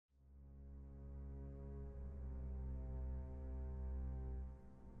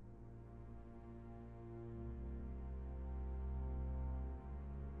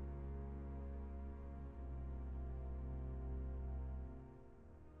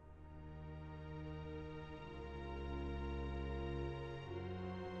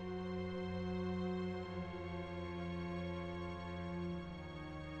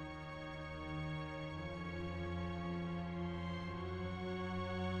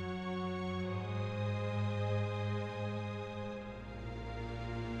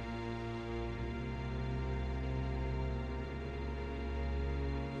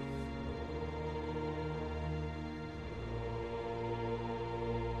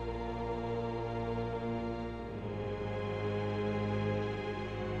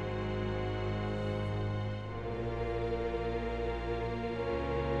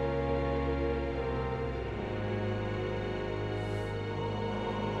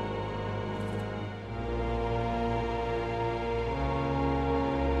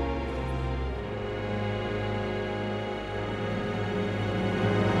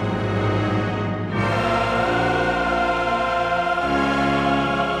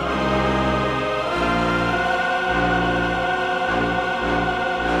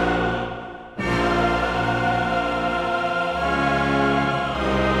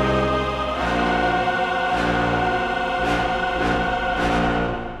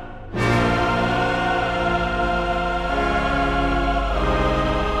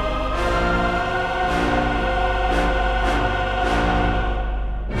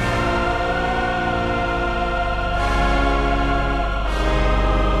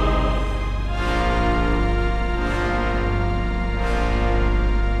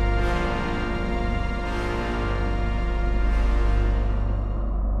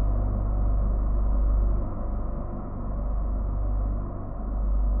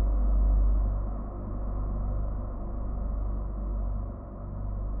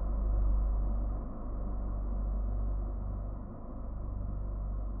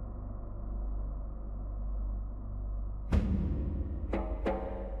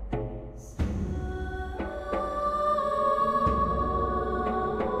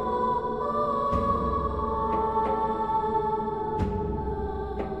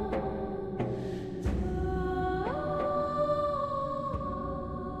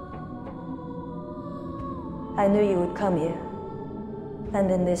I knew you would come here.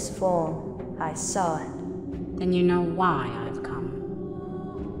 And in this form, I saw it. Then you know why I've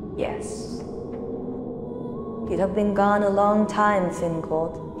come. Yes. You have been gone a long time,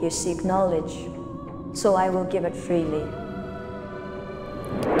 Fingold. You seek knowledge, so I will give it freely.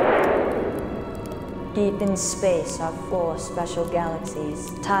 Deep in space are 4 special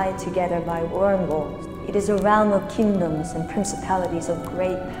galaxies, tied together by wormholes. It is a realm of kingdoms and principalities of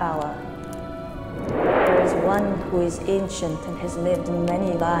great power. There is one who is ancient and has lived in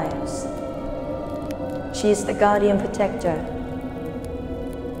many lives. She is the Guardian Protector,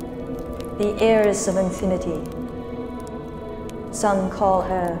 the heiress of infinity. Some call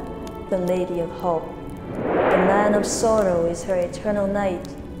her the Lady of Hope. The Man of Sorrow is her eternal knight.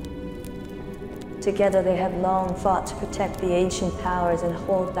 Together they have long fought to protect the ancient powers and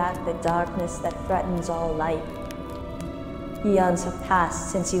hold back the darkness that threatens all light. Eons have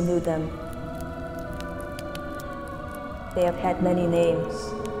passed since you knew them. They have had many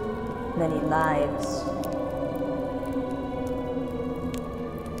names, many lives.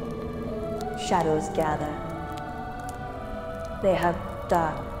 Shadows gather. They have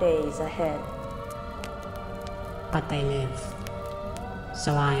dark days ahead. But they live,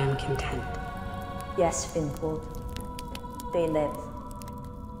 so I am content. Yes, Fingold. They live.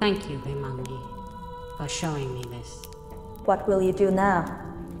 Thank you, Bimangi, for showing me this. What will you do now?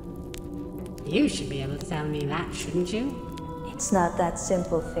 You should be able to tell me that, shouldn't you? It's not that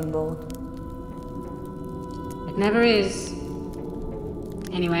simple, Fingold. It never is.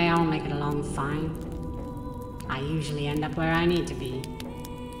 Anyway, I'll make it along fine. I usually end up where I need to be.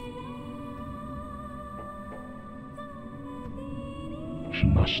 She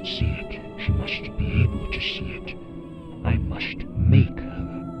must see it. She must be able to see it. I must make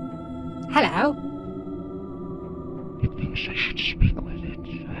her. Hello? It thinks I should speak with it.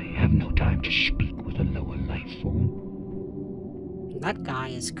 I have no time to speak with a lower life form. That guy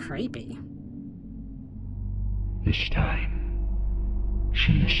is creepy. This time,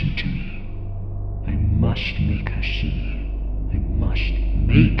 she listened to me. I must make her see. I must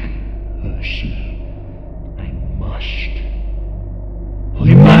make her see. I must.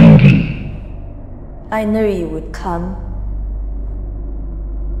 Limangi! I knew you would come.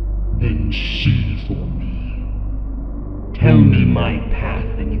 Then see for me. Tell me my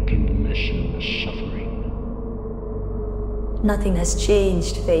path and you can lessen the suffering. Nothing has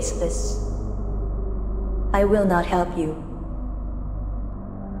changed, Faceless. I will not help you.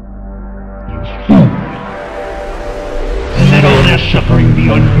 You fool! Let all their suffering be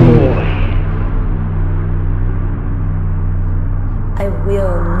on your head. I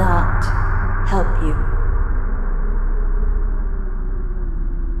will not help you.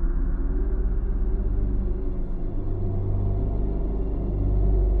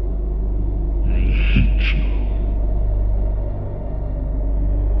 I hate you.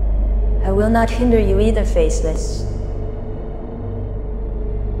 I will not hinder you either, Faceless.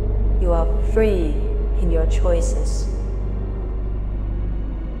 You are free in your choices.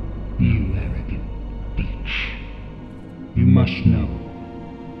 You arrogant bitch. You must know,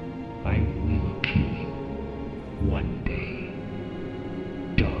 I will kill you. One day.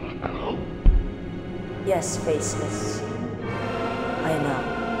 Dark hope. Yes, Faceless. I know.